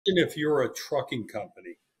if you're a trucking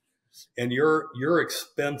company and your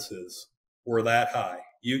expenses were that high,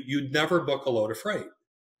 you'd never book a load of freight.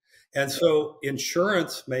 And so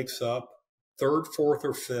insurance makes up third, fourth,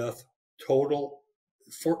 or fifth total.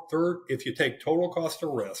 Third, if you take total cost of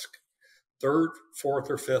risk, third, fourth,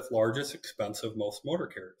 or fifth largest expense of most motor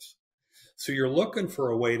carriers. So you're looking for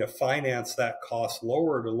a way to finance that cost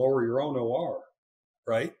lower to lower your own OR,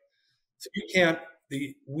 right? So you can't.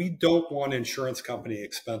 We don't want insurance company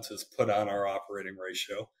expenses put on our operating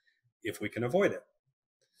ratio if we can avoid it.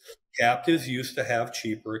 Captives used to have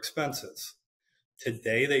cheaper expenses.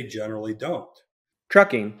 Today, they generally don't.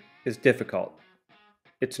 Trucking is difficult.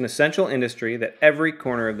 It's an essential industry that every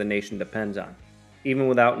corner of the nation depends on, even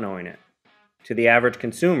without knowing it. To the average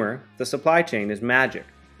consumer, the supply chain is magic,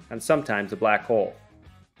 and sometimes a black hole.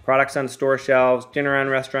 Products on store shelves, dinner on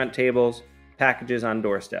restaurant tables, packages on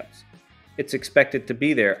doorsteps. It's expected to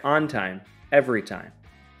be there on time, every time,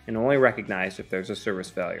 and only recognized if there's a service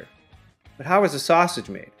failure. But how is a sausage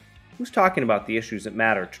made? Who's talking about the issues that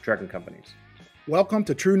matter to trucking companies? Welcome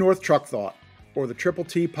to True North Truck Thought, or the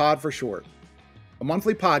TTT Pod for short, a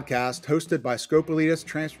monthly podcast hosted by Scopelitis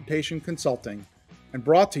Transportation Consulting and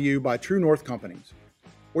brought to you by TrueNorth Companies.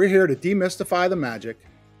 We're here to demystify the magic,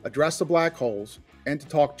 address the black holes, and to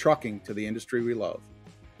talk trucking to the industry we love.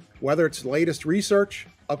 Whether it's the latest research,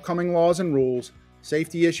 upcoming laws and rules,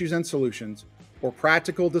 safety issues and solutions, or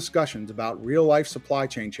practical discussions about real-life supply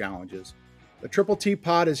chain challenges, the TTT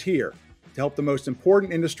Pod is here to help the most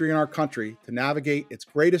important industry in our country to navigate its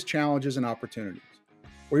greatest challenges and opportunities.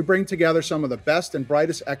 We bring together some of the best and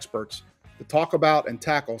brightest experts to talk about and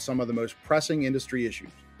tackle some of the most pressing industry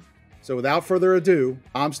issues. So without further ado,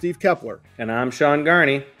 I'm Steve Keppler. And I'm Sean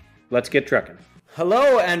Garney. Let's get trucking.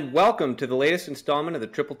 Hello and welcome to the latest installment of the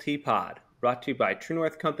TTT Pod, brought to you by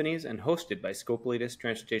TrueNorth Companies and hosted by Scopelitis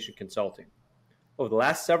Transportation Consulting. Over the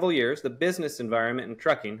last several years, the business environment in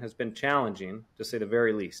trucking has been challenging, to say the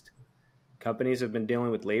very least. Companies have been dealing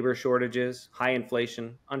with labor shortages, high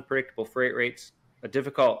inflation, unpredictable freight rates, a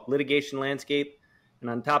difficult litigation landscape, and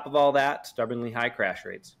on top of all that, stubbornly high crash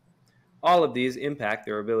rates. All of these impact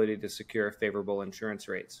their ability to secure favorable insurance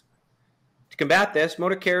rates. To combat this,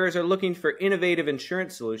 motor carriers are looking for innovative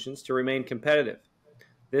insurance solutions to remain competitive.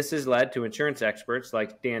 This has led to insurance experts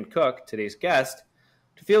like Dan Cook, today's guest,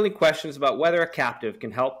 to fielding questions about whether a captive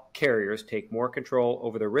can help carriers take more control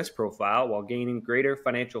over their risk profile while gaining greater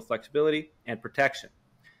financial flexibility and protection.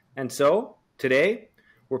 And so, today,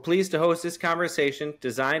 we're pleased to host this conversation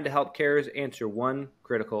designed to help carriers answer one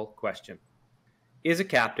critical question. Is a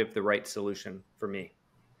captive the right solution for me?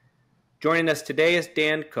 Joining us today is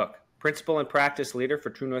Dan Cook, Principal and Practice Leader for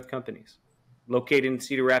TrueNorth Companies. Located in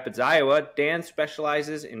Cedar Rapids, Iowa, Dan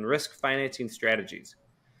specializes in risk financing strategies.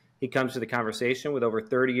 He comes to the conversation with over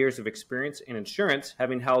 30 years of experience in insurance,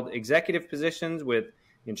 having held executive positions with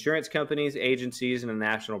insurance companies, agencies, and a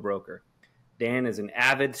national broker. Dan is an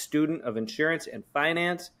avid student of insurance and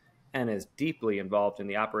finance and is deeply involved in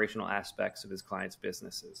the operational aspects of his clients'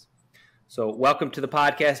 businesses. So welcome to the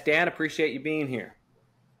podcast, Dan. Appreciate you being here.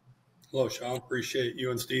 Hello, Sean. Appreciate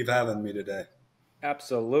you and Steve having me today.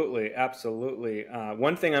 Absolutely.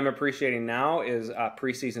 One thing I'm appreciating now is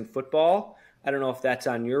preseason football. I don't know if that's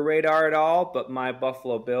on your radar at all, but my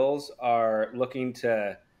Buffalo Bills are looking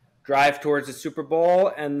to drive towards the Super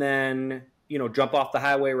Bowl and then, jump off the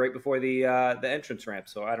highway right before the entrance ramp.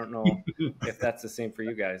 So I don't know if that's the same for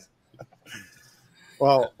you guys.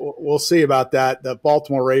 Well, we'll see about that. The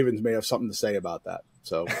Baltimore Ravens may have something to say about that.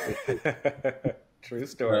 So, true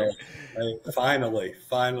story. Finally,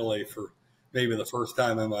 for maybe the first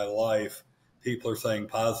time in my life, people are saying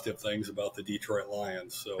positive things about the Detroit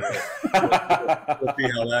Lions. So we'll see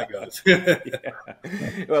how that goes.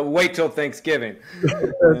 Yeah. Well, wait till Thanksgiving,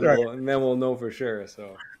 and then we'll know for sure.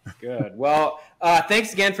 So good. Well,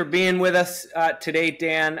 thanks again for being with us today,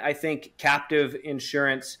 Dan. I think captive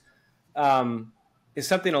insurance is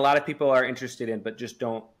something a lot of people are interested in, but just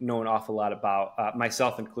don't know an awful lot about,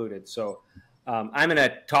 myself included. So I'm going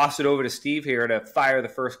to toss it over to Steve here to fire the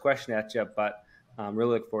first question at you, but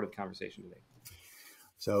really look forward to the conversation today.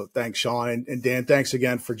 So thanks, Sean. And Dan, thanks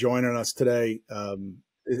again for joining us today.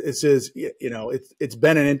 It's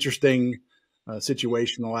been an interesting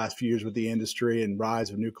situation the last few years with the industry and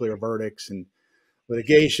rise of nuclear verdicts and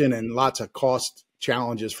litigation and lots of cost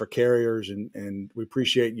challenges for carriers. And we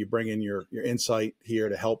appreciate you bringing your insight here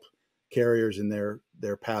to help carriers in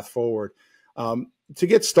their path forward. To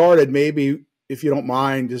get started, maybe if you don't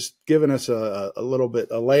mind, just giving us a little bit,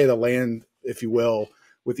 a lay of the land, if you will,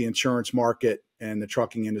 with the insurance market and the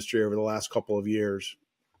trucking industry over the last couple of years.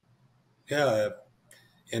 Yeah,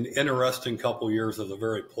 An interesting couple of years is a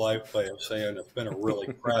very polite way of saying it's been a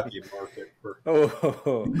really crappy market for.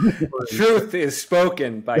 Truth is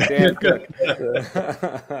spoken by Dan Cook.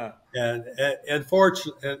 and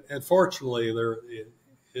fortunately,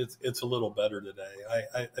 it's a little better today.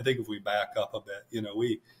 I think if we back up a bit,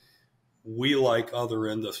 we like other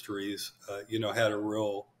industries, had a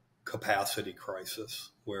real capacity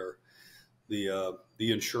crisis where the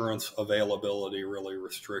insurance availability really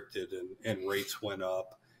restricted and rates went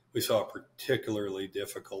up. We saw a particularly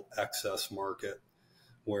difficult excess market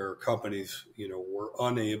where companies, were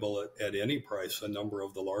unable at any price, a number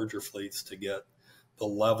of the larger fleets, to get the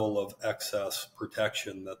level of excess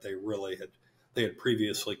protection that they had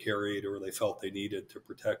previously carried, or they felt they needed to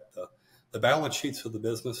protect the balance sheets of the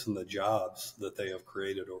business and the jobs that they have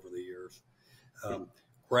created over the years.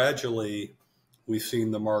 Gradually, we've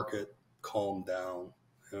seen the market calm down,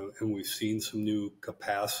 and we've seen some new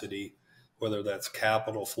capacity, whether that's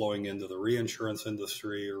capital flowing into the reinsurance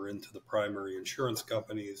industry or into the primary insurance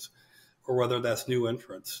companies, or whether that's new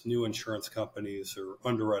entrants, new insurance companies or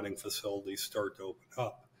underwriting facilities start to open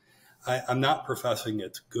up. I'm not professing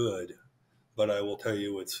it's good, but I will tell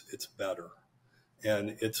you it's better.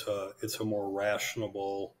 And it's a more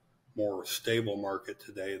rational, more stable market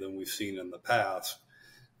today than we've seen in the past.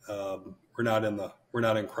 We're not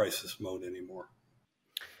in crisis mode anymore.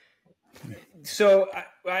 So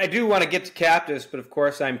I do want to get to captives, but of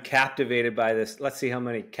course I'm captivated by this. Let's see how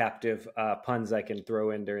many captive puns I can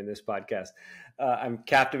throw in during this podcast. I'm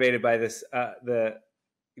captivated by this,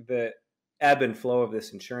 the ebb and flow of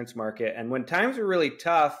this insurance market. And when times were really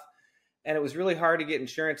tough and it was really hard to get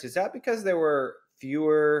insurance, is that because there were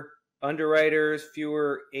fewer underwriters,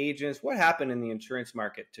 fewer agents? What happened in the insurance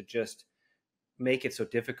market to just make it so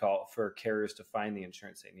difficult for carriers to find the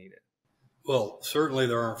insurance they needed? Well, certainly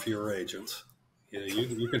there aren't fewer agents.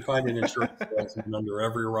 You can find an insurance salesman under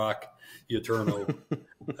every rock you turn over.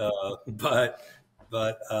 But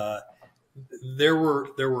there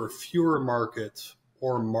were fewer markets,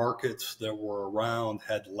 or markets that were around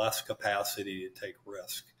had less capacity to take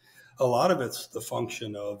risk. A lot of it's the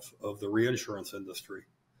function of the reinsurance industry.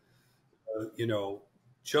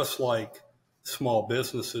 Just like small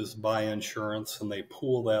businesses buy insurance and they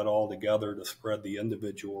pool that all together to spread the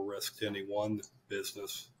individual risk to any one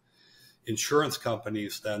business, insurance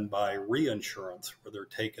companies then buy reinsurance, where they're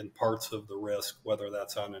taking parts of the risk, whether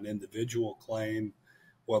that's on an individual claim,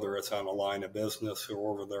 whether it's on a line of business,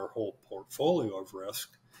 or over their whole portfolio of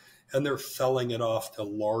risk, and they're selling it off to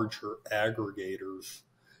larger aggregators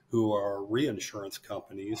who are reinsurance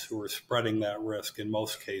companies who are spreading that risk, in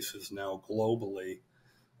most cases now globally,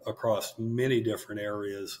 across many different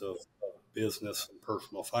areas of business and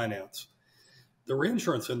personal finance. The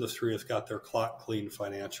reinsurance industry has got their clock clean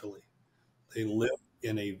financially. They live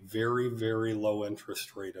in a very, very low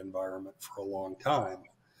interest rate environment for a long time.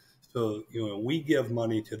 So, we give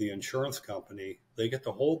money to the insurance company, they get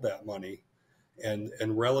to hold that money and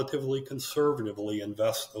relatively conservatively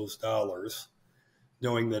invest those dollars,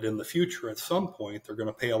 knowing that in the future, at some point, they're going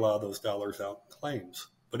to pay a lot of those dollars out in claims.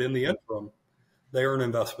 But in the interim, they earn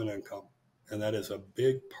investment income, and that is a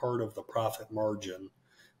big part of the profit margin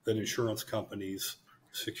that insurance companies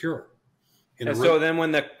secure. And so then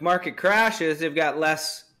when the market crashes, they've got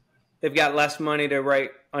less money to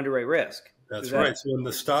underwrite risk. That's right. So when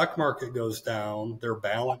the stock market goes down, their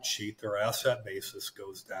balance sheet, their asset basis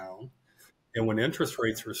goes down. And when interest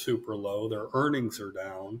rates are super low, their earnings are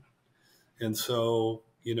down. And so,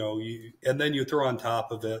 and then you throw on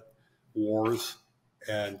top of it wars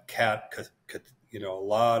and a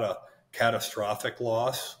lot of catastrophic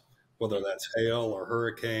loss, whether that's hail or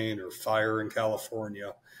hurricane or fire in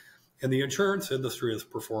California. And the insurance industry has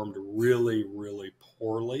performed really, really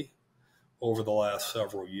poorly over the last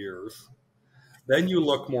several years. Then you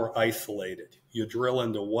look more isolated. You drill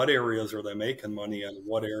into what areas are they making money and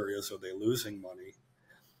what areas are they losing money.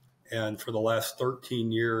 And for the last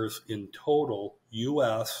 13 years in total,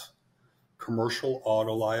 U.S. commercial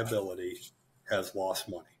auto liability has lost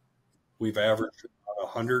money. We've averaged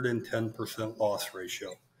about 110% loss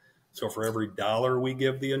ratio. So for every dollar we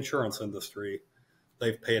give the insurance industry,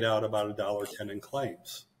 they've paid out about $1.10 in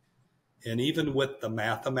claims. And even with the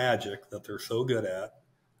math-magic that they're so good at,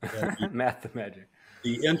 math-magic,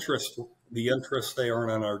 the interest they earn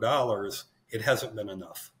on our dollars, it hasn't been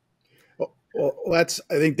enough. Well, I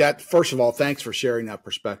think that, first of all, thanks for sharing that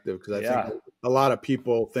perspective, because I think a lot of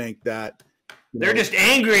people think that they're just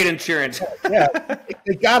angry at insurance. Yeah,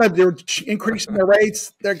 they're increasing their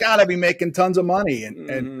rates. They're got to be making tons of money,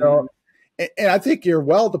 and I think you're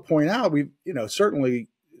well to point out certainly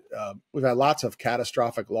we've had lots of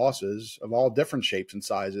catastrophic losses of all different shapes and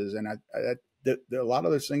sizes, and a lot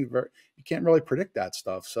of those things, you can't really predict that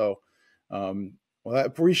stuff. So, well, I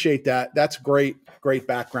appreciate that. That's great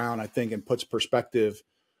background, I think, and puts perspective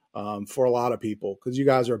for a lot of people, because you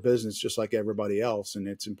guys are a business just like everybody else, and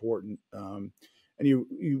it's important. And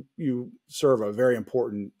you serve a very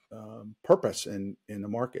important purpose in the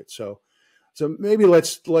market. So maybe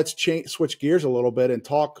let's switch gears a little bit and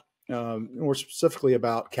talk more specifically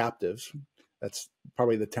about captives. That's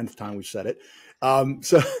probably the 10th time we've said it.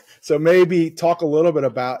 So maybe talk a little bit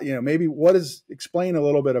about, explain a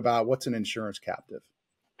little bit about what's an insurance captive.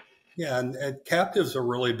 Yeah, and captive's a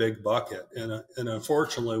really big bucket, and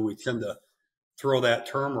unfortunately, we tend to throw that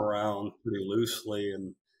term around pretty loosely,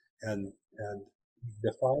 and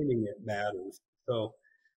defining it matters. So,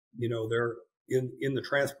 they're in the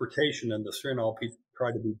transportation industry, and I'll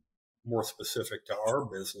try to be more specific to our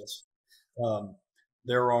business.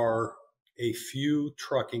 There are a few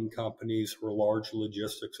trucking companies or large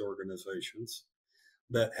logistics organizations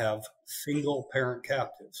that have single parent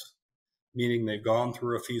captives, meaning they've gone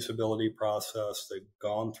through a feasibility process, they've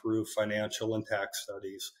gone through financial and tax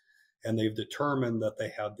studies, and they've determined that they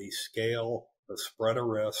have the scale, the spread of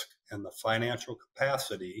risk, and the financial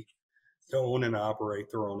capacity to own and operate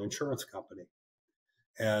their own insurance company.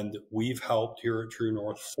 And we've helped here at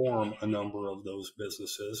TrueNorth form a number of those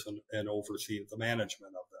businesses and oversee the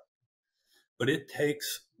management of them. But it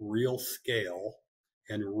takes real scale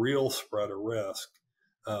and real spread of risk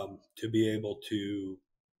to be able to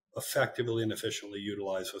effectively and efficiently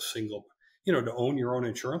utilize a single, to own your own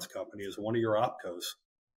insurance company as one of your opcos.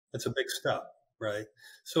 That's a big step, right?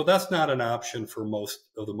 So that's not an option for most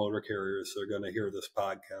of the motor carriers that are going to hear this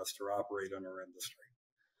podcast or operate in our industry.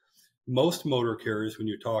 Most motor carriers, when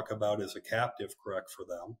you talk about as a captive, correct for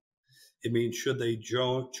them, it means should they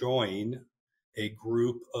join a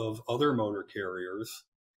group of other motor carriers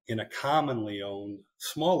in a commonly owned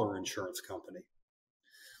smaller insurance company.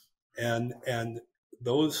 And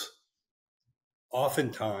those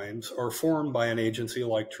oftentimes are formed by an agency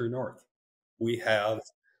like TrueNorth. We have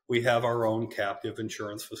our own captive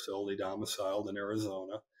insurance facility domiciled in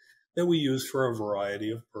Arizona that we use for a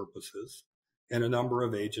variety of purposes, and a number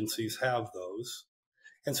of agencies have those.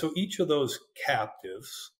 And so each of those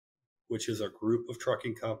captives, which is a group of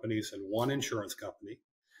trucking companies and one insurance company,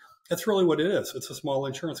 that's really what it is. It's a small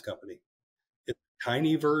insurance company. It's a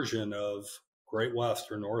tiny version of Great West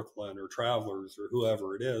or Northland or Travelers or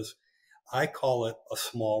whoever it is. I call it a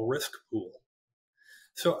small risk pool.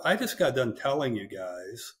 So I just got done telling you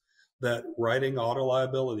guys that writing auto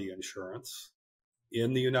liability insurance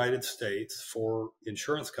in the United States for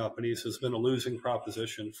insurance companies has been a losing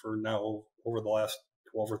proposition for now over the last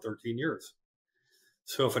 12 or 13 years.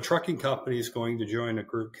 So if a trucking company is going to join a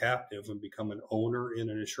group captive and become an owner in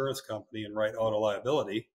an insurance company and write auto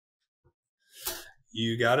liability,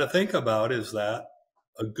 you got to think about, is that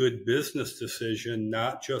a good business decision,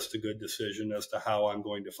 not just a good decision as to how I'm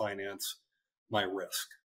going to finance my risk,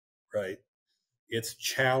 right? It's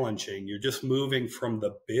challenging. You're just moving from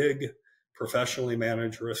the big professionally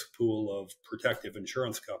managed risk pool of Protective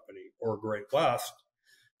Insurance Company or Great West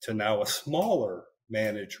to now a smaller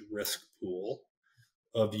managed risk pool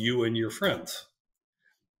of you and your friends.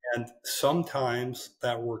 And sometimes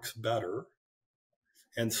that works better,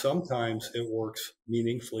 and sometimes it works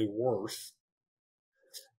meaningfully worse.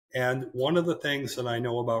 And one of the things that I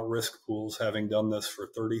know about risk pools, having done this for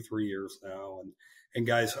 33 years now, and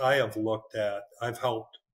guys, I've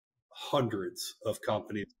helped hundreds of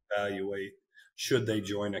companies evaluate should they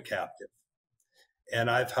join a captive. And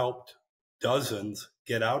I've helped dozens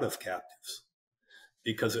get out of captives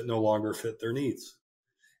because it no longer fit their needs.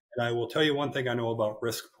 And I will tell you one thing I know about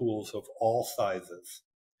risk pools of all sizes.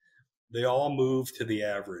 They all move to the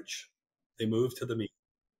average. They move to the mean.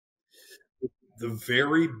 The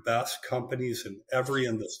very best companies in every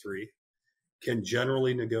industry can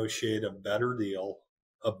generally negotiate a better deal,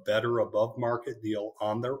 a better above market deal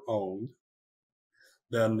on their own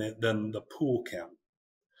than the pool can.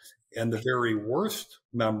 And the very worst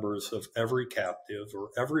members of every captive or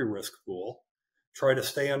every risk pool try to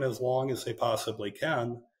stay in as long as they possibly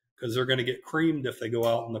can, because they're going to get creamed if they go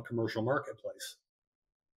out in the commercial marketplace.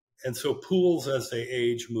 And so pools, as they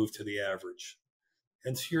age, move to the average.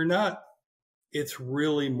 And so it's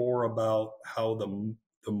really more about how the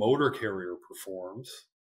motor carrier performs,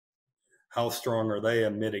 how strong are they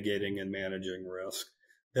in mitigating and managing risk,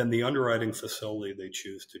 than the underwriting facility they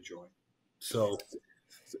choose to join. So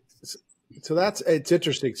it's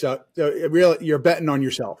interesting. So really, you're betting on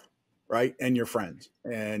yourself, right? And your friends,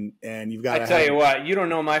 and you've got. I tell you what, you don't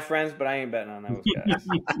know my friends, but I ain't betting on those guys.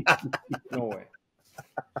 No way.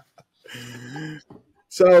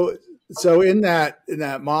 So So in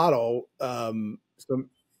that model, so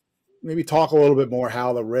maybe talk a little bit more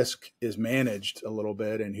how the risk is managed a little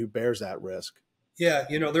bit and who bears that risk. Yeah,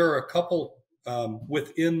 there are a couple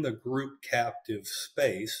within the group captive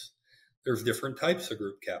space. There's different types of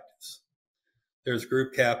group captives. There's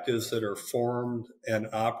group captives that are formed and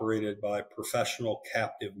operated by professional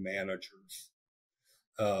captive managers.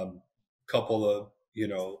 Couple of,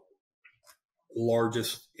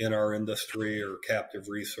 largest in our industry are Captive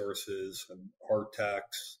Resources and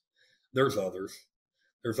Artex. There's others.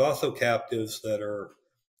 There's also captives that are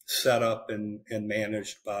set up and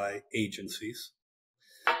managed by agencies.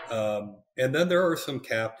 And then there are some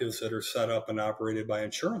captives that are set up and operated by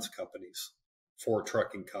insurance companies for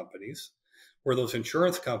trucking companies, where those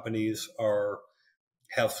insurance companies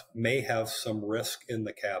may have some risk in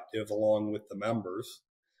the captive along with the members,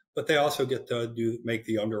 but they also get to make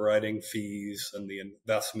the underwriting fees and the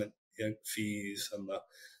investment fees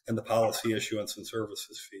and the policy issuance and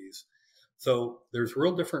services fees. So there's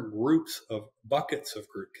real different buckets of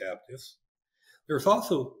group captives. There's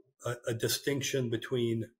also a distinction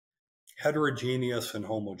between heterogeneous and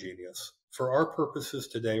homogeneous. For our purposes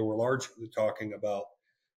today, we're largely talking about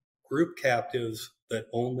group captives that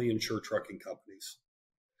only insure trucking companies.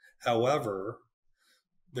 However,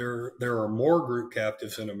 there are more group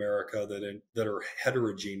captives in America that are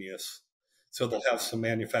heterogeneous. So they'll have some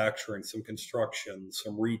manufacturing, some construction,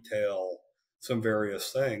 some retail, some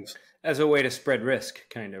various things. As a way to spread risk,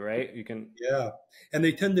 kind of, right? Yeah. And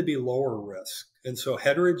they tend to be lower risk. And so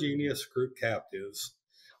heterogeneous group captives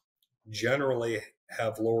generally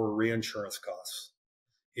have lower reinsurance costs.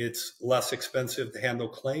 It's less expensive to handle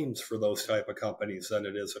claims for those type of companies than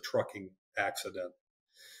it is a trucking accident.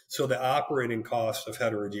 So the operating cost of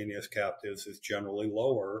heterogeneous captives is generally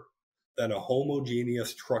lower than a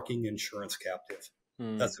homogeneous trucking insurance captive.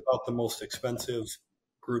 That's about the most expensive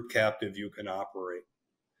group captive you can operate.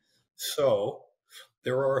 So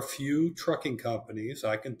there are a few trucking companies,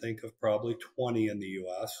 I can think of probably 20 in the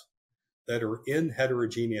US, that are in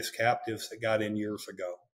heterogeneous captives that got in years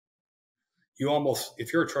ago.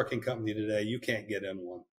 If you're a trucking company today, you can't get in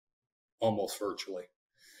one, almost virtually.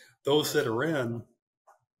 Those that are in,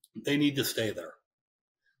 they need to stay there,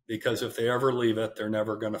 because if they ever leave it, they're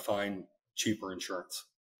never going to find cheaper insurance.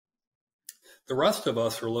 The rest of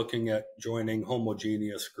us are looking at joining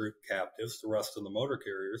homogeneous group captives, the rest of the motor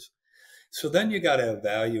carriers. So then you got to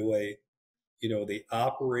evaluate,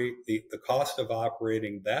 the cost of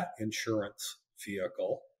operating that insurance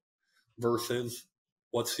vehicle versus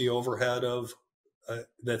what's the overhead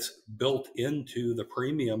that's built into the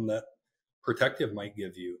premium that Protective might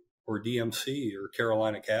give you, or DMC, or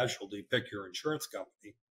Carolina Casualty, pick your insurance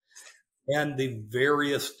company, and the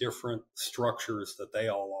various different structures that they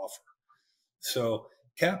all offer. So,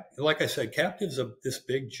 like I said, captive's this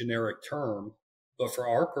big generic term, but for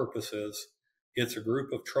our purposes, it's a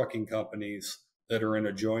group of trucking companies that are in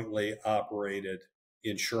a jointly operated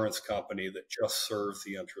insurance company that just serves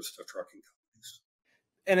the interest of trucking companies.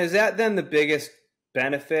 And is that then the biggest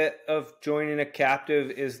benefit of joining a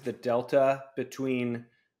captive, is the delta between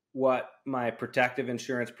what my Protective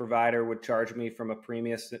insurance provider would charge me from a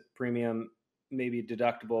premium, maybe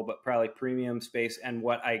deductible, but probably premium space, and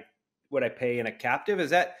what I pay in a captive?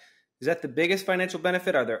 Is that the biggest financial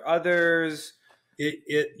benefit? Are there others?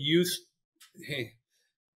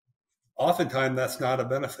 Oftentimes that's not a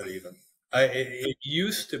benefit even. It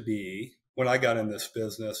used to be when I got in this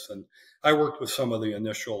business, and I worked with some of the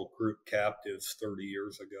initial group captives 30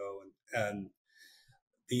 years ago, and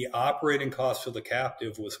the operating cost of the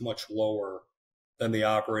captive was much lower than the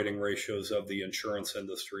operating ratios of the insurance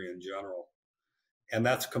industry in general. And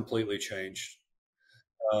that's completely changed.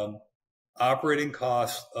 Operating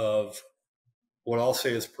costs of what I'll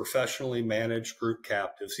say is professionally managed group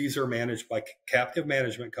captives. These are managed by captive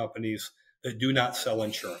management companies that do not sell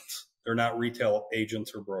insurance. They're not retail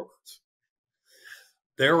agents or brokers.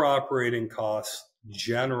 Their operating costs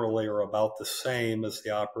generally are about the same as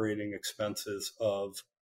the operating expenses of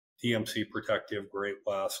DMC, Protective, Great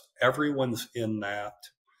West. Everyone's in that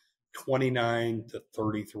 29 to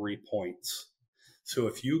 33 points. So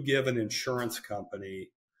if you give an insurance company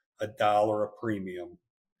 $1 a premium,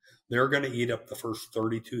 they're going to eat up the first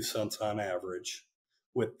 32 cents on average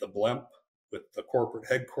with the blimp, with the corporate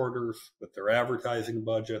headquarters, with their advertising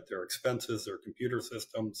budget, their expenses, their computer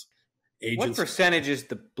systems. What percentage is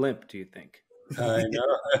the blimp, do you think? I know.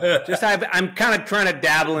 I'm kind of trying to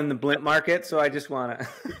dabble in the blimp market, so I just want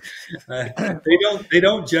to. They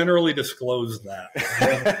don't generally disclose that.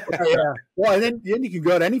 Yeah. Well, and then you can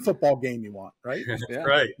go to any football game you want, right? Yeah.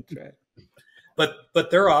 Right. But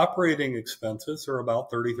their operating expenses are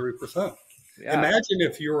about 33%. Yeah. Imagine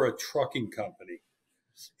if you're a trucking company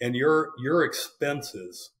and your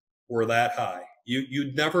expenses were that high.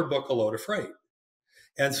 You'd never book a load of freight.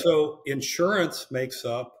 And so insurance makes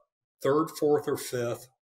up third, fourth, or fifth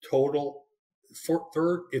total.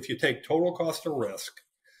 Third, if you take total cost of risk,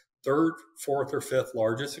 third, fourth, or fifth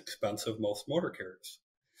largest expense of most motor carriers.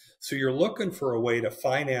 So you're looking for a way to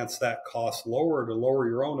finance that cost lower to lower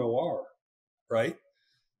your own OR, right?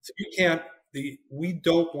 So you can't. We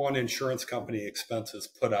don't want insurance company expenses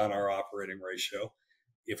put on our operating ratio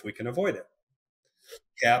if we can avoid it.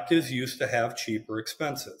 Captives used to have cheaper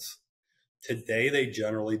expenses. Today, they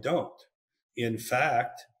generally don't. In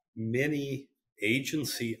fact, many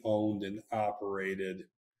agency-owned and operated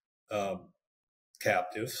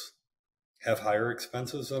captives have higher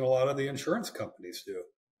expenses than a lot of the insurance companies do.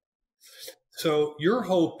 So you're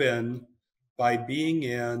hoping by being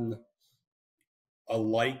in a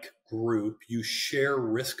like group, you share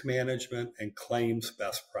risk management and claims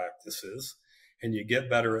best practices, and you get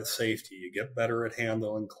better at safety, you get better at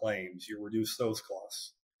handling claims, you reduce those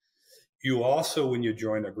costs. You also, when you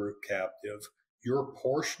join a group captive, your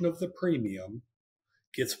portion of the premium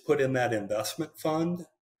gets put in that investment fund,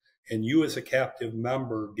 and you as a captive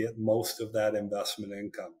member get most of that investment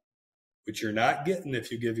income, which you're not getting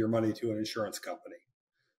if you give your money to an insurance company.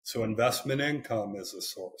 So investment income is a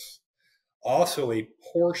source. Also, a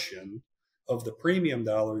portion of the premium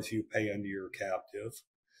dollars you pay into your captive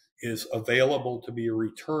is available to be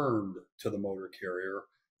returned to the motor carrier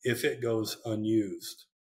if it goes unused.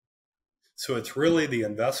 So it's really the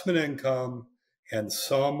investment income and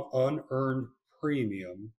some unearned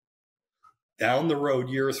premium down the road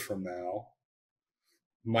years from now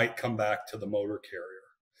might come back to the motor carrier.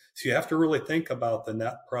 So you have to really think about the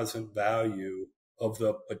net present value of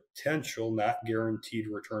the potential not guaranteed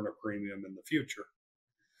return of premium in the future.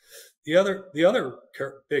 The other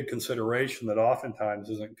big consideration that oftentimes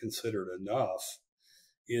isn't considered enough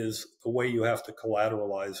is the way you have to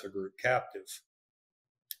collateralize a group captive.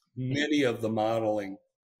 Many of the modeling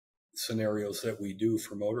scenarios that we do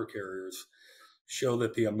for motor carriers show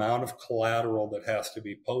that the amount of collateral that has to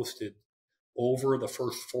be posted over the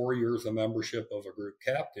first 4 years of membership of a group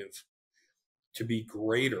captive to be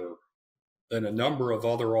greater than a number of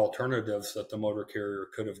other alternatives that the motor carrier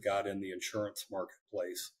could have got in the insurance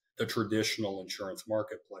marketplace, the traditional insurance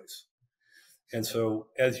marketplace. And so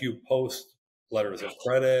as you post letters of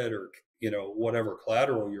credit or whatever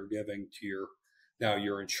collateral you're giving to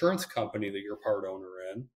your insurance company that you're part owner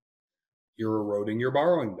in, you're eroding your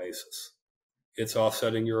borrowing basis. It's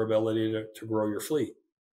offsetting your ability to grow your fleet,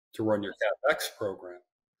 to run your CapEx program.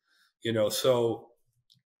 So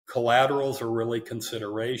collaterals are really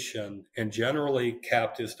consideration, and generally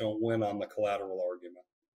captives don't win on the collateral argument,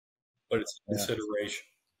 but it's consideration.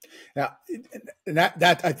 Yeah, and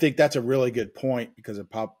that I think that's a really good point, because a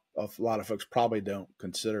lot of folks probably don't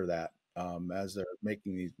consider that as they're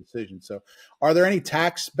making these decisions. So, are there any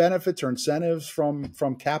tax benefits or incentives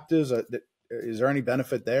from captives? Is there any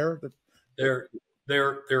benefit there? There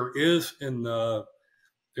is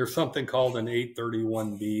there's something called an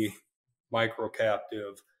 831B micro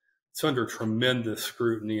captive. It's under tremendous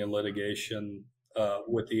scrutiny and litigation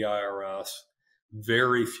with the IRS.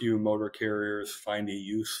 Very few motor carriers find a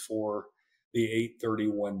use for the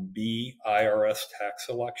 831B IRS tax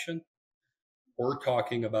election. We're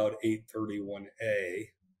talking about 831A.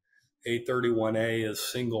 831A is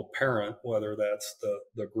single parent, whether that's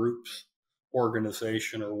the group's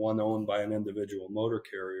organization or one owned by an individual motor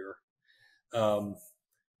carrier.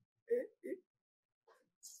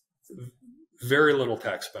 Very little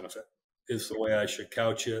tax benefit is the way I should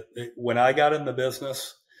couch it. When I got in the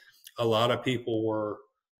business, a lot of people were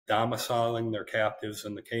domiciling their captives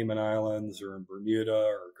in the Cayman Islands or in Bermuda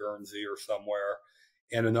or Guernsey or somewhere.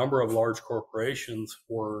 And a number of large corporations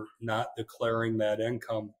were not declaring that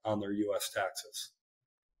income on their U.S. taxes.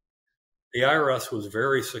 The IRS was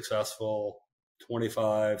very successful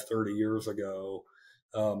 25, 30 years ago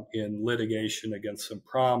in litigation against some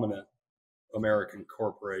prominent American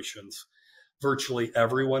corporations. Virtually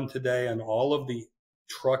everyone today, and all of the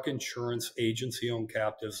truck insurance agency-owned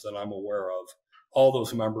captives that I'm aware of, all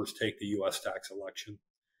those members take the U.S. tax election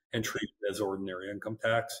and treat it as ordinary income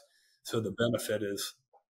tax. So the benefit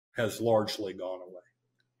has largely gone away.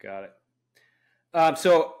 Got it.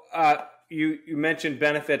 So you mentioned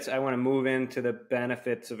benefits. I want to move into the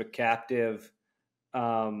benefits of a captive.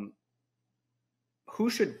 So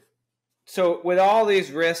with all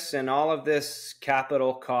these risks and all of this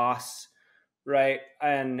capital costs, right,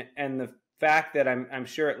 and the fact that I'm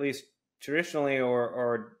sure at least traditionally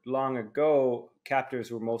or long ago,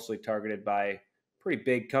 captives were mostly targeted by pretty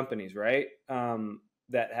big companies, right?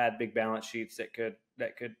 that had big balance sheets that could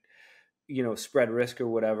spread risk or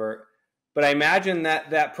whatever. But I imagine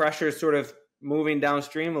that pressure is sort of moving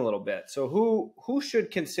downstream a little bit. So who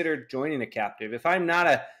should consider joining a captive? If I'm not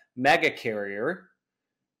a mega carrier,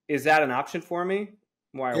 is that an option for me?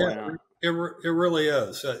 Why not? It really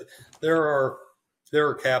is. There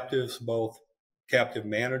are captives, both captive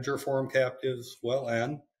manager form captives,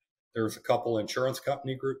 and there's a couple insurance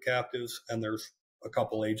company group captives, and there's a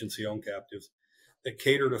couple agency owned captives that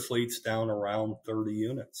cater to fleets down around 30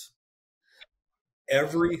 units.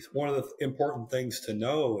 One of the important things to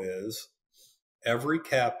know is every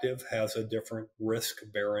captive has a different risk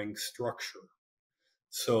bearing structure.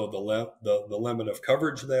 So the limit of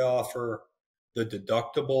coverage they offer, the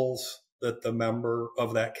deductibles that the member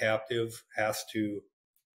of that captive has to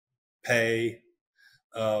pay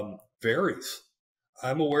varies.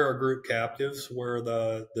 I'm aware of group captives where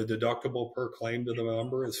the deductible per claim to the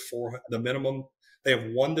member is the minimum. They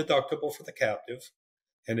have one deductible for the captive,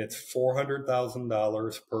 and it's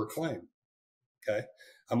 $400,000 per claim. Okay.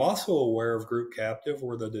 I'm also aware of group captive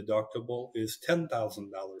where the deductible is $10,000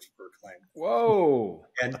 per claim. Whoa.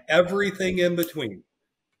 And everything in between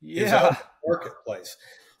is out in the marketplace.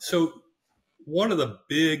 So one of the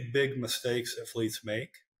big mistakes that fleets make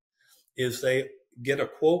is they get a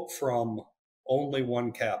quote from only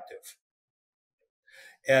one captive.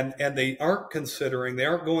 And they aren't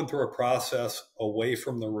going through a process away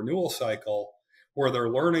from the renewal cycle where they're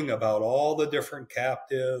learning about all the different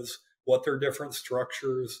captives, what their different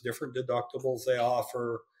structures, different deductibles they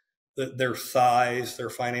offer, their size, their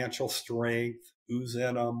financial strength, who's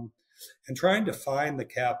in them, and trying to find the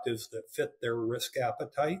captives that fit their risk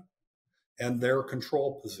appetite and their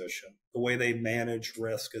control position, the way they manage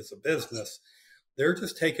risk as a business. They're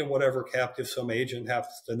just taking whatever captive some agent has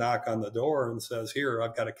to knock on the door and says, here,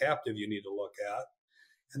 I've got a captive you need to look at.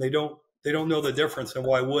 And they don't know the difference. And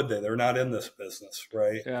why would they? They're not in this business,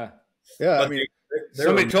 right? Yeah. Yeah. But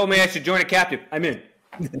somebody told me I should join a captive. I'm in.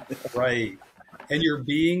 Right. And you're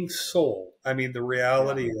being sold. I mean, the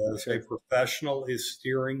reality is a professional is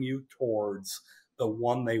steering you towards the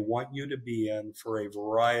one they want you to be in for a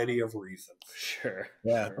variety of reasons. Sure.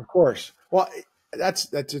 Yeah, of course. Well,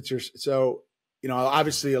 that's interesting. So,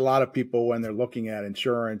 obviously a lot of people, when they're looking at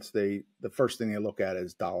insurance, the first thing they look at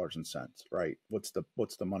is dollars and cents, right? What's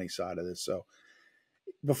the money side of this? So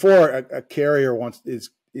before a carrier is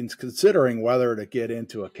considering whether to get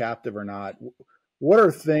into a captive or not, what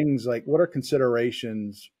are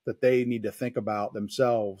considerations that they need to think about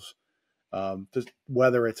themselves,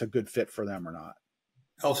 whether it's a good fit for them or not?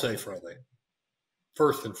 I'll say friendly,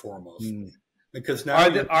 first and foremost, because now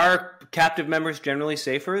are captive members generally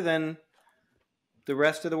safer than the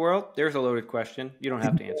rest of the world? There's a loaded question. You don't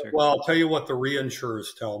have to answer. Well, I'll tell you what the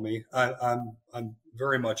reinsurers tell me. I'm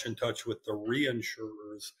very much in touch with the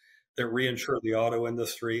reinsurers that reinsure the auto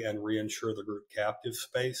industry and reinsure the group captive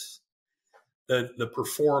space. The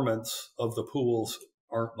performance of the pools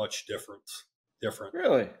aren't much different.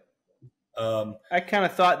 Really? I kind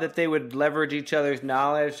of thought that they would leverage each other's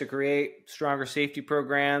knowledge to create stronger safety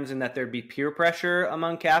programs, and that there'd be peer pressure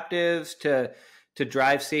among captives to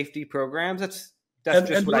drive safety programs. That's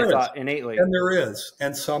just what I thought innately. And there is.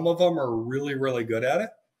 And some of them are really, really good at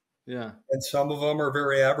it. Yeah. And some of them are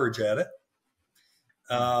very average at it.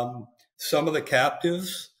 Some of the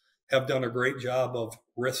captives have done a great job of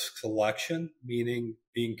risk selection, meaning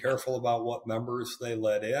being careful about what members they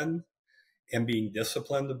let in and being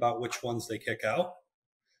disciplined about which ones they kick out.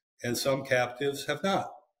 And some captives have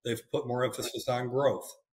not. They've put more emphasis on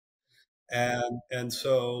growth. And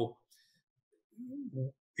so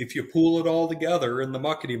if you pool it all together in the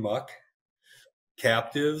muckety muck,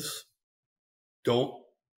 captives don't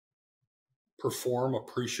perform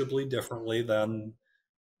appreciably differently than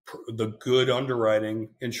the good underwriting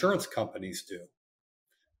insurance companies do.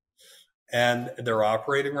 And their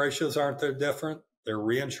operating ratios aren't that different. Their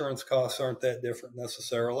reinsurance costs aren't that different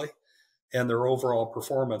necessarily. And their overall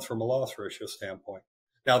performance from a loss ratio standpoint.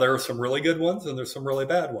 Now, there are some really good ones and there's some really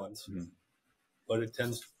bad ones, but it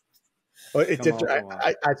tends to. Well,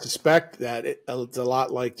 I suspect that it's a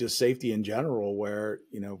lot like just safety in general, where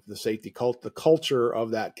the culture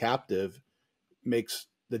of that captive makes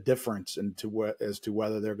the difference as to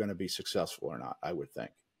whether they're going to be successful or not. I would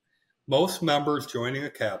think most members joining a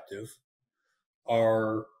captive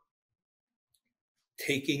are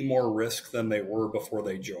taking more risk than they were before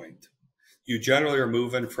they joined. You generally are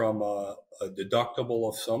moving from a deductible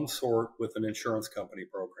of some sort with an insurance company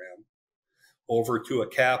program over to a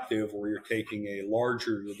captive where you're taking a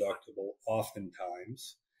larger deductible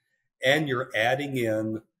oftentimes, and you're adding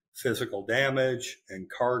in physical damage and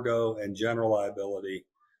cargo and general liability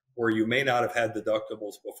where you may not have had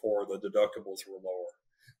deductibles before, the deductibles were lower.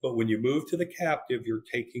 But when you move to the captive, you're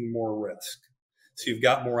taking more risk. So you've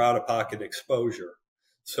got more out-of-pocket exposure.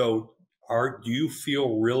 So do you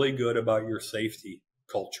feel really good about your safety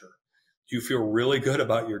culture? Do you feel really good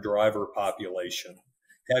about your driver population?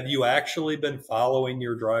 Have you actually been following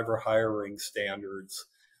your driver hiring standards,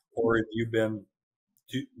 or have you been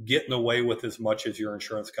getting away with as much as your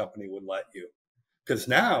insurance company would let you? Because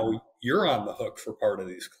now you're on the hook for part of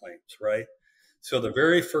these claims, right? So the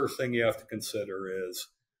very first thing you have to consider is,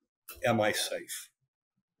 am I safe?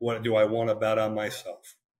 What do I want to bet on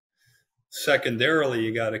myself? Secondarily,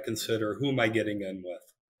 you got to consider, who am I getting in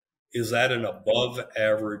with? Is that an above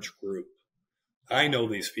average group? I know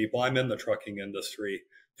these people. I'm in the trucking industry.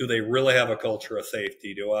 Do they really have a culture of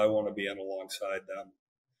safety? Do I want to be in alongside them?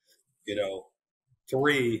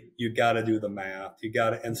 Three, you got to do the math.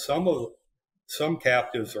 And some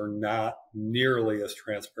captives are not nearly as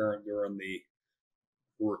transparent during the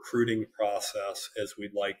recruiting process as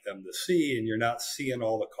we'd like them to see. And you're not seeing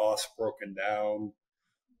all the costs broken down,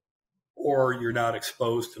 or you're not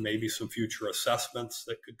exposed to maybe some future assessments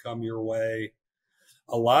that could come your way.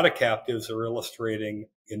 A lot of captives are illustrating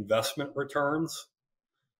investment returns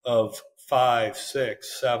of 5,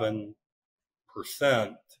 6, 7%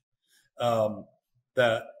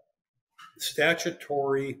 that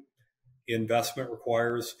statutory investment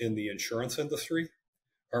requires in the insurance industry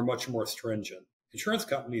are much more stringent. Insurance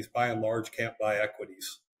companies, by and large, can't buy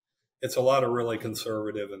equities. It's a lot of really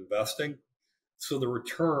conservative investing. So the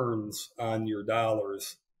returns on your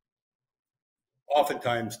dollars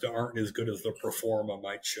oftentimes aren't as good as the pro forma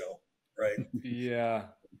might show, right? Yeah.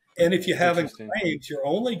 And if you haven't claims, you're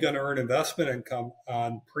only going to earn investment income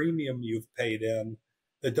on premium you've paid in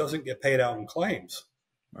that doesn't get paid out in claims.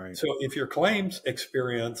 Right. So if your claims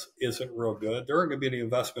experience isn't real good, there aren't going to be any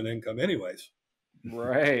investment income anyways.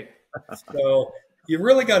 Right. So you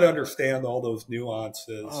really got to understand all those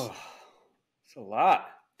nuances. Oh, it's a lot.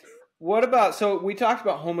 What about, so we talked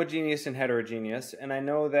about homogeneous and heterogeneous, and I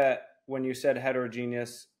know that when you said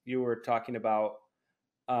heterogeneous, you were talking about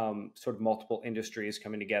sort of multiple industries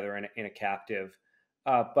coming together in a captive.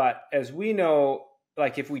 But as we know,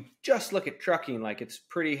 like if we just look at trucking, like it's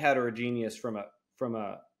pretty heterogeneous from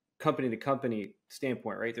a company to company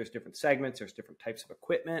standpoint, right? There's different segments, there's different types of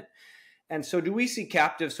equipment. And so do we see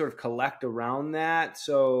captives sort of collect around that?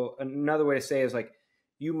 So another way to say is like,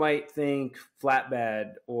 you might think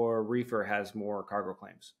flatbed or reefer has more cargo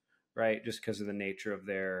claims, right? Just because of the nature of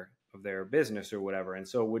their business or whatever. And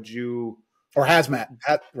so would you, or hazmat,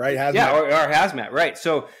 right? Hazmat. Yeah, or hazmat, right?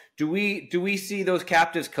 So do we see those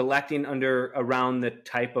captives collecting around the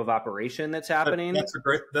type of operation that's happening? That's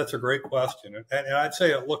a great question, and I'd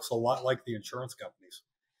say it looks a lot like the insurance companies.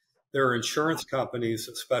 There are insurance companies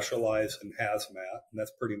that specialize in hazmat, and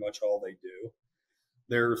that's pretty much all they do.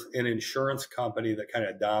 There's an insurance company that kind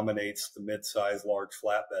of dominates the mid-size, large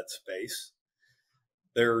flatbed space.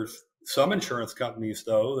 There's some insurance companies,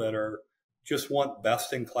 though, that just want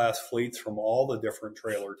best-in-class fleets from all the different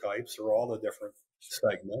trailer types or all the different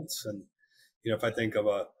segments. And, if I think of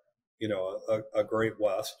a Great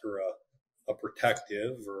West or a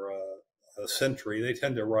Protective or a Sentry, they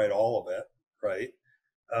tend to write all of it, right?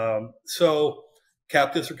 So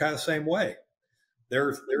captives are kind of the same way.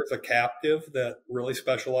 There's a captive that really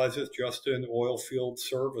specializes just in oil field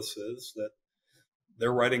services, that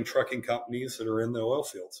they're writing trucking companies that are in the oil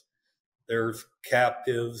fields. There's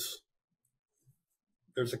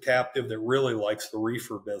a captive that really likes the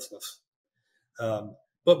reefer business.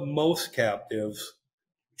 But most captives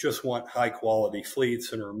just want high quality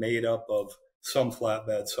fleets and are made up of some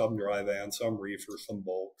flatbed, some dry van, some reefer, some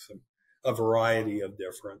bulks, and a variety of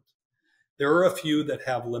different. There are a few that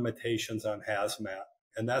have limitations on hazmat,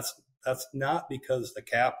 and that's not because the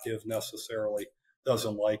captive necessarily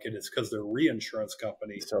doesn't like it. It's because their reinsurance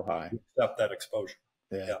company so high accept that exposure.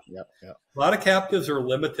 Yeah. A lot of captives are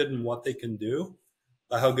limited in what they can do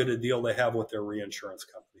by how good a deal they have with their reinsurance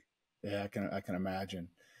company. Yeah, I can imagine.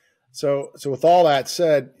 So with all that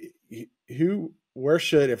said, where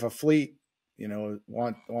should, if a fleet,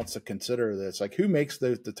 wants to consider this, like who makes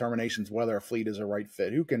those determinations whether a fleet is a right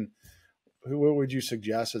fit? What would you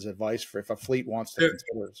suggest as advice for if a fleet wants to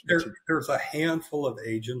consider? There's a handful of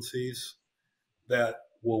agencies that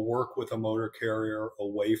will work with a motor carrier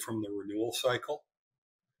away from the renewal cycle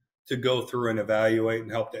to go through and evaluate and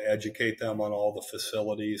help to educate them on all the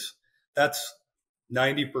facilities. That's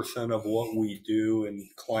 90% of what we do in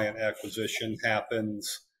client acquisition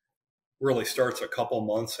really starts a couple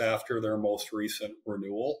months after their most recent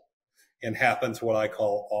renewal and happens what I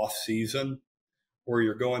call off season, where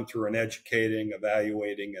you're going through and educating,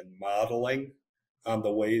 evaluating, and modeling on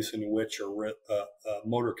the ways in which a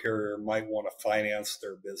motor carrier might want to finance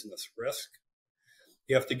their business risk.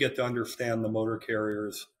 You have to get to understand the motor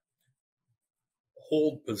carrier's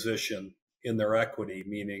hold position in their equity,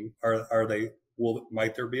 meaning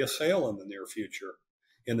might there be a sale in the near future,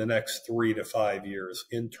 in the next 3 to 5 years,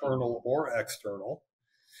 internal or external?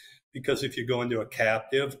 Because if you go into a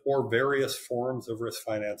captive or various forms of risk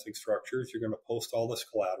financing structures, you're going to post all this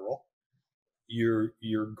collateral. You're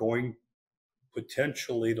going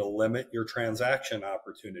potentially to limit your transaction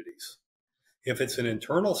opportunities. If it's an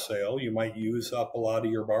internal sale, you might use up a lot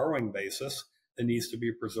of your borrowing basis that needs to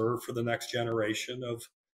be preserved for the next generation of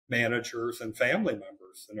managers and family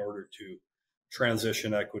members in order to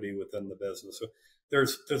transition equity within the business. So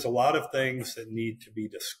there's a lot of things that need to be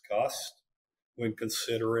discussed when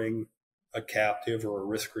considering a captive or a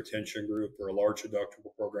risk retention group or a large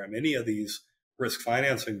deductible program. Any of these risk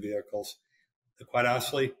financing vehicles, that quite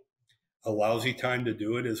honestly, a lousy time to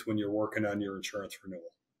do it is when you're working on your insurance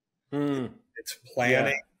renewal. It's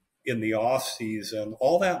planning in the off season.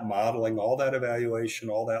 All that modeling, all that evaluation,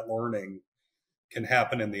 all that learning can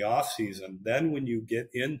happen in the off season. Then when you get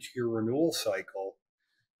into your renewal cycle,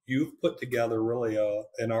 you've put together really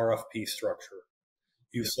an RFP structure.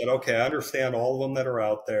 You said, okay, I understand all of them that are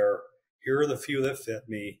out there. Here are the few that fit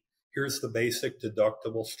me. Here's the basic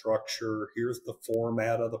deductible structure. Here's the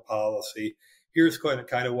format of the policy. Here's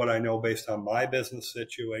kind of what I know based on my business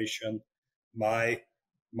situation, my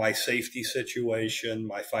safety situation,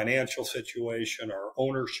 my financial situation, our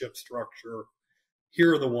ownership structure.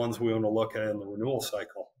 Here are the ones we want to look at in the renewal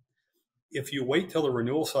cycle. If you wait till the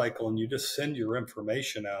renewal cycle and you just send your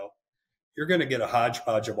information out, you're going to get a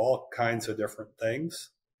hodgepodge of all kinds of different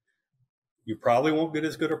things. You probably won't get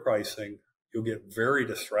as good a pricing. You'll get very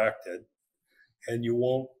distracted, and you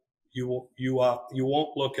won't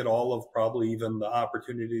look at all of probably even the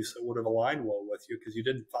opportunities that would have aligned well with you because you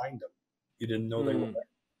didn't find them. You didn't know they were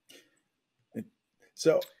there.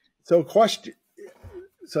 So question.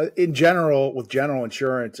 So in general, with general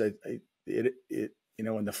insurance, it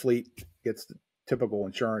when the fleet gets the typical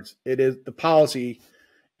insurance, the policy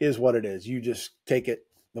is what it is. You just take it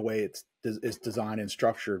the way it's designed and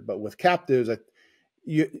structured. But with captives,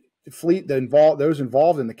 those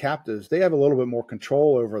involved in the captives, they have a little bit more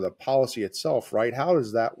control over the policy itself, right?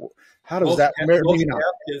 Most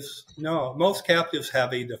captives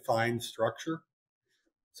have a defined structure.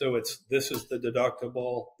 So this is the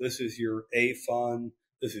deductible, this is your A fund,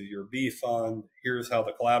 this is your B fund, here's how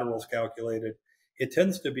the collateral is calculated. It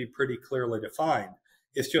tends to be pretty clearly defined.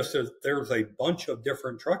 It's just there's a bunch of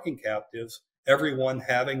different trucking captives, everyone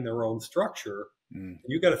having their own structure.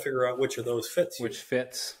 You got to figure out which of those fits. Which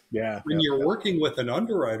fits. Yeah. When you're working with an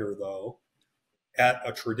underwriter, though, at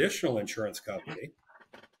a traditional insurance company,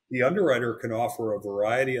 the underwriter can offer a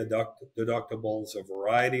variety of deductibles, a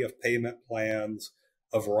variety of payment plans,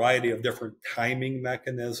 a variety of different timing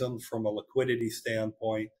mechanisms from a liquidity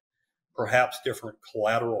standpoint, perhaps different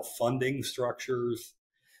collateral funding structures.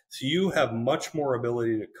 So you have much more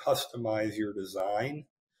ability to customize your design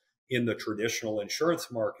in the traditional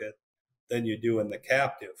insurance market than you do in the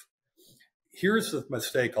captive. Here's the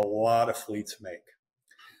mistake a lot of fleets make.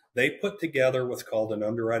 They put together what's called an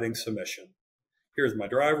underwriting submission. Here's my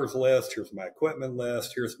driver's list. Here's my equipment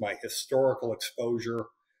list. Here's my historical exposure.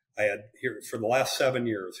 I had here for the last 7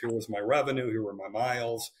 years. Here was my revenue. Here were my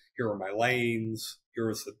miles. Here were my lanes. Here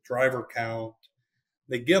was the driver count.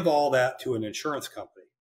 They give all that to an insurance company.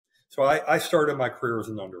 So I started my career as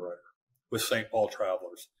an underwriter with St. Paul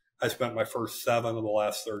Travelers. I spent my first 7 of the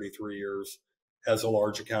last 33 years as a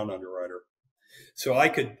large account underwriter. So I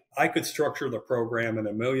could structure the program in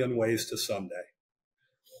a million ways to Sunday.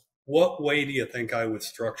 What way do you think I would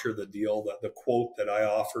structure the deal, the quote that I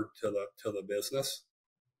offered to the business?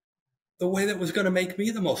 The way that was going to make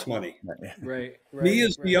me the most money. Right. Me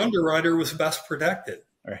as the underwriter was best protected.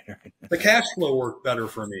 Right. The cash flow worked better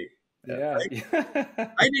for me. Yeah. Right?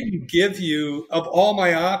 I didn't give you, of all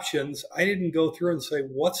my options, I didn't go through and say,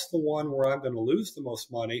 what's the one where I'm going to lose the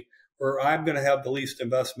most money or I'm going to have the least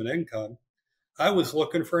investment income? I was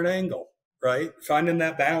looking for an angle, right? Finding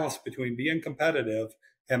that balance between being competitive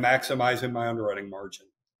and maximizing my underwriting margin,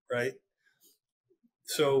 right?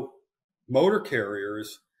 So motor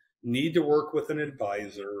carriers need to work with an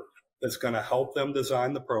advisor that's going to help them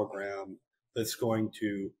design the program, that's going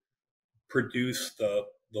to produce the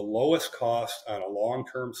lowest cost on a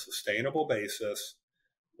long-term sustainable basis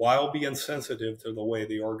while being sensitive to the way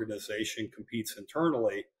the organization competes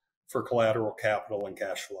internally for collateral, capital, and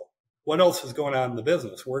cash flow. What else is going on in the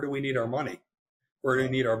business? Where do we need our money? Where do we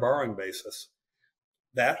need our borrowing basis?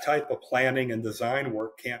 That type of planning and design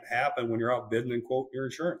work can't happen when you're out bidding and quoting your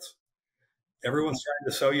insurance. Everyone's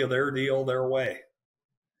trying to sell you their deal their way.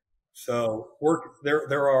 So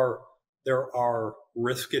there are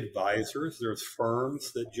risk advisors. There's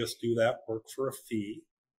firms that just do that work for a fee.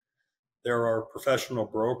 There are professional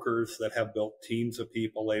brokers that have built teams of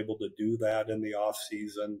people able to do that in the off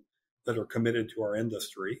season that are committed to our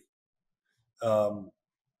industry.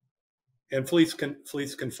 And fleets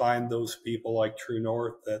can find those people like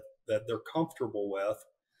TrueNorth that they're comfortable with.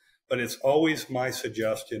 But it's always my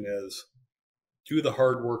suggestion is do the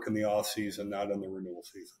hard work in the off season, not in the renewal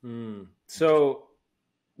season. So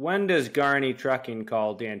when does Garney Trucking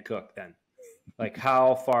call Dan Cook then? Like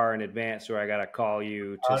how far in advance do I got to call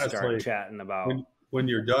you to Honestly, start chatting about? When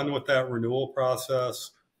you're done with that renewal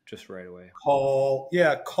process, just right away.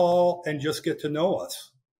 Call and just get to know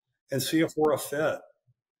us and see if we're a fit.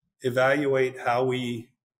 Evaluate how we,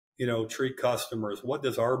 treat customers. What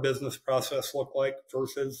does our business process look like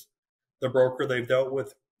versus the broker they've dealt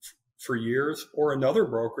with for years or another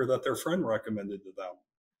broker that their friend recommended to them?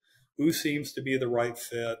 Who seems to be the right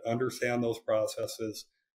fit? Understand those processes.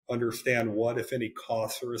 Understand what, if any,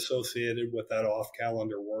 costs are associated with that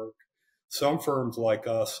off-calendar work. Some firms like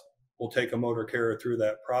us will take a motor carrier through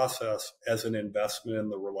that process as an investment in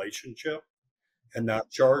the relationship and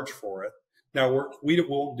not charge for it. Now, we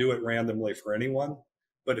won't do it randomly for anyone,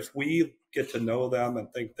 but if we get to know them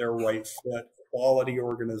and think they're right fit, quality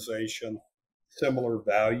organization, similar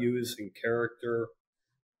values and character,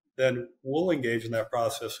 then we'll engage in that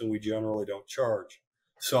process, and we generally don't charge.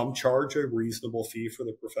 Some charge a reasonable fee for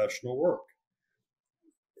the professional work.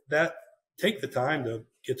 Take the time to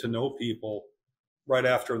get to know people right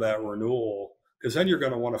after that renewal, because then you're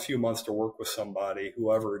going to want a few months to work with somebody,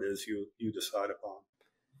 whoever it is you decide upon.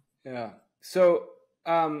 Yeah. So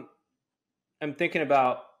I'm thinking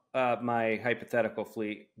about my hypothetical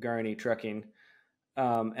fleet, Garney Trucking,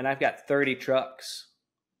 and I've got 30 trucks.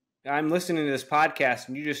 I'm listening to this podcast,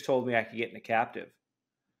 and you just told me I could get in a captive.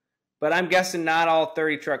 But I'm guessing not all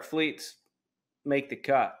 30 truck fleets make the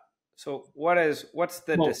cut. So what's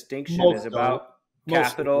the distinction? Is it about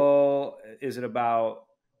capital? Is it about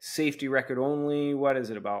safety record only? What is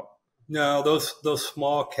it about? No, those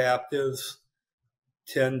small captives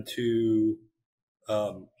tend to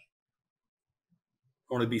I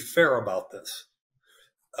want to be fair about this.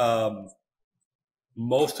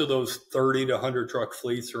 Most of those 30 to 100 truck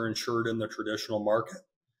fleets are insured in the traditional market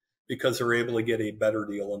because they're able to get a better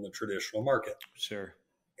deal in the traditional market. Sure.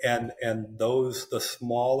 And the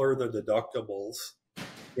smaller the deductibles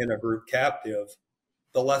in a group captive,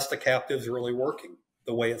 the less the captive's really working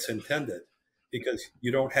the way it's intended, because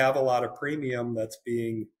you don't have a lot of premium that's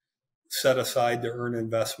being set aside to earn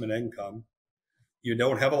investment income. You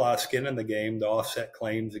don't have a lot of skin in the game to offset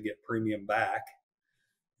claims and get premium back.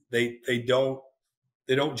 They don't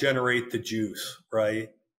generate the juice, right?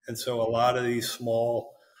 And so a lot of these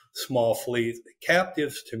small fleets,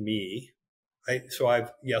 captives to me, I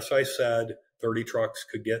said 30 trucks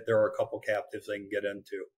there are a couple captives they can get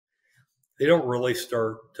into. They don't really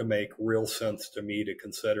start to make real sense to me to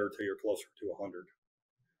consider till you're closer to 100.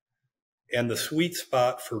 And the sweet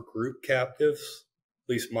spot for group captives,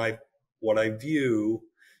 at least what I view,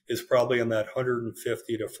 is probably in that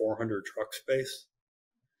 150 to 400 truck space,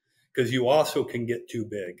 because you also can get too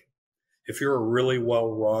big. If you're a really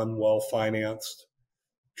well-run, well-financed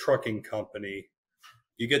trucking company,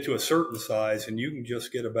 you get to a certain size and you can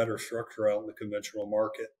just get a better structure out in the conventional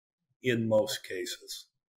market in most cases.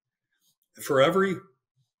 For every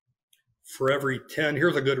 10,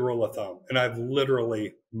 here's a good rule of thumb, and I've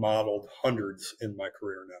literally modeled hundreds in my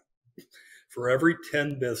career now. For every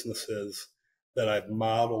 10 businesses that I've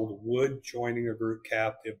modeled, would joining a group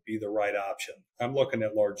captive be the right option? I'm looking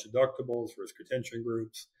at large deductibles, risk retention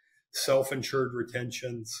groups, self-insured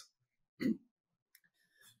retentions.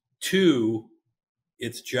 2,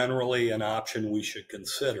 it's generally an option we should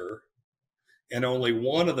consider, and only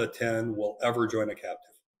 1 of the 10 will ever join a captive.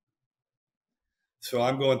 So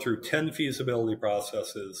I'm going through 10 feasibility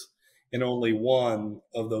processes, and only 1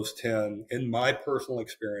 of those 10, in my personal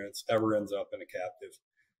experience, ever ends up in a captive,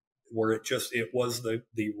 where it was the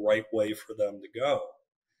right way for them to go.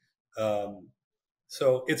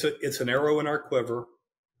 So it's an arrow in our quiver.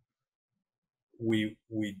 We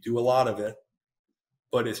do a lot of it,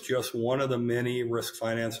 but it's just one of the many risk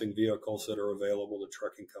financing vehicles that are available to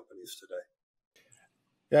trucking companies today.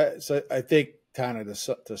 Yeah, so I think kind of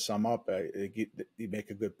to sum up, you make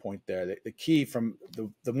a good point there. The key from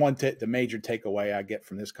the major takeaway I get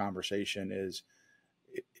from this conversation is,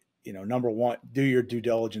 number one, do your due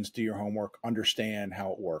diligence, do your homework, understand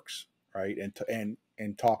how it works, right,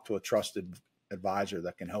 and talk to a trusted advisor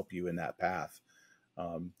that can help you in that path.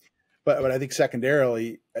 But I think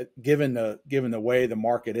secondarily, given the way the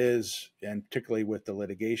market is, and particularly with the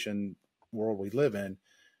litigation world we live in,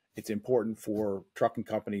 it's important for trucking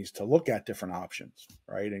companies to look at different options,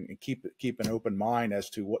 right, and keep an open mind as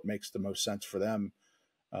to what makes the most sense for them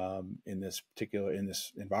in this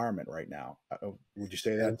environment right now. Would you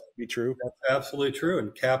say that to be true? That's absolutely true.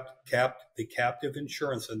 And the captive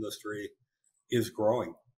insurance industry is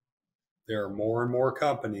growing. There are more and more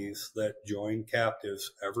companies that join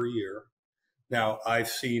captives every year. Now, I've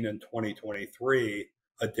seen in 2023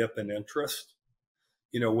 a dip in interest.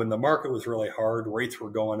 When the market was really hard, rates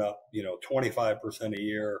were going up, 25% a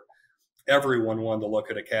year. Everyone wanted to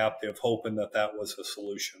look at a captive, hoping that was a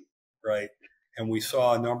solution, right? And we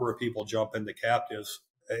saw a number of people jump into captives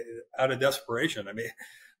out of desperation. I mean,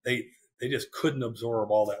 they just couldn't absorb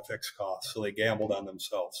all that fixed cost, so they gambled on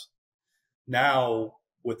themselves. Now,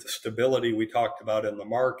 with the stability we talked about in the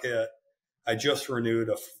market, I just renewed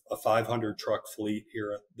a 500 truck fleet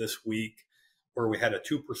here this week where we had a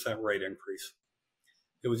 2% rate increase.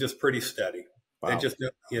 It was just pretty steady. Wow. It just,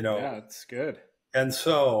 Yeah, it's good. And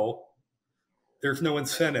so there's no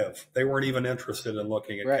incentive. They weren't even interested in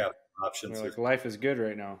looking at captive options. Like, life is good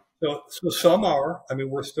right now. So some are. I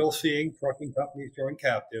mean, we're still seeing trucking companies join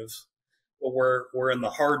captives, but we're in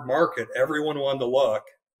the hard market. Everyone wanted to look.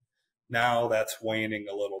 Now that's waning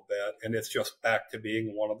a little bit, and it's just back to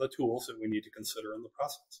being one of the tools that we need to consider in the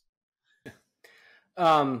process.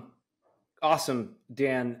 Awesome,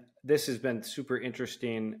 Dan. This has been super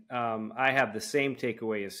interesting. I have the same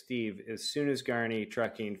takeaway as Steve. As soon as Garney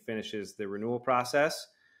Trucking finishes the renewal process,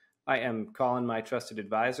 I am calling my trusted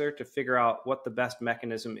advisor to figure out what the best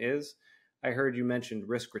mechanism is. I heard you mentioned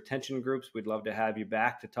risk retention groups. We'd love to have you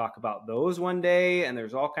back to talk about those one day. And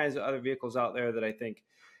there's all kinds of other vehicles out there that I think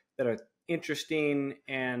that are interesting.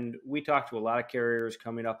 And we talk to a lot of carriers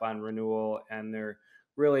coming up on renewal, and they're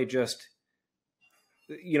really just,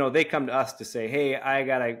 they come to us to say, hey, I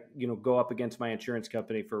got to, go up against my insurance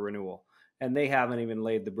company for renewal. And they haven't even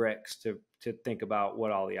laid the bricks to think about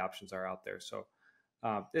what all the options are out there. So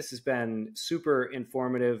this has been super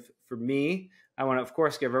informative for me. I want to, of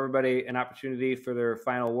course, give everybody an opportunity for their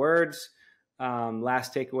final words,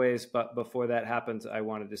 last takeaways. But before that happens, I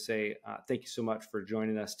wanted to say thank you so much for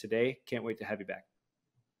joining us today. Can't wait to have you back.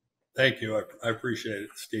 Thank you. I appreciate it,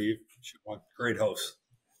 Steve. Great host.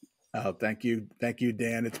 Thank you,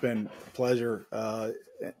 Dan. It's been a pleasure.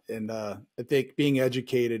 And I think being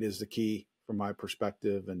educated is the key from my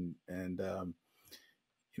perspective. And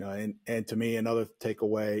to me, another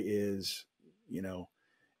takeaway is,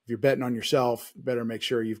 if you're betting on yourself, you better make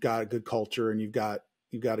sure you've got a good culture and you've got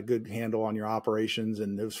a good handle on your operations,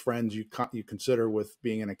 and those friends you consider with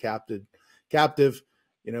being in a captive,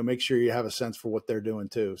 make sure you have a sense for what they're doing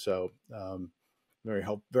too. So,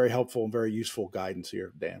 very helpful and very useful guidance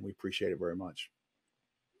here, Dan. We appreciate it very much.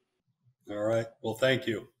 All right. Well, thank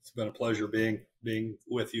you. It's been a pleasure being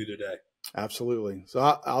with you today. Absolutely. So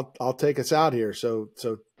I'll take us out here. So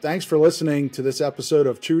thanks for listening to this episode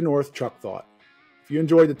of True North Truck Thought. If you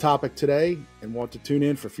enjoyed the topic today and want to tune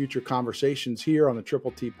in for future conversations here on the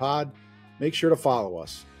Triple T Pod, make sure to follow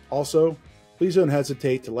us. Also, please don't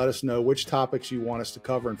hesitate to let us know which topics you want us to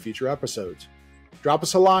cover in future episodes. Drop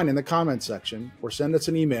us a line in the comments section or send us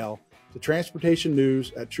an email to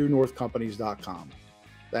transportationnews@TrueNorthCompanies.com.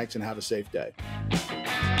 Thanks and have a safe day.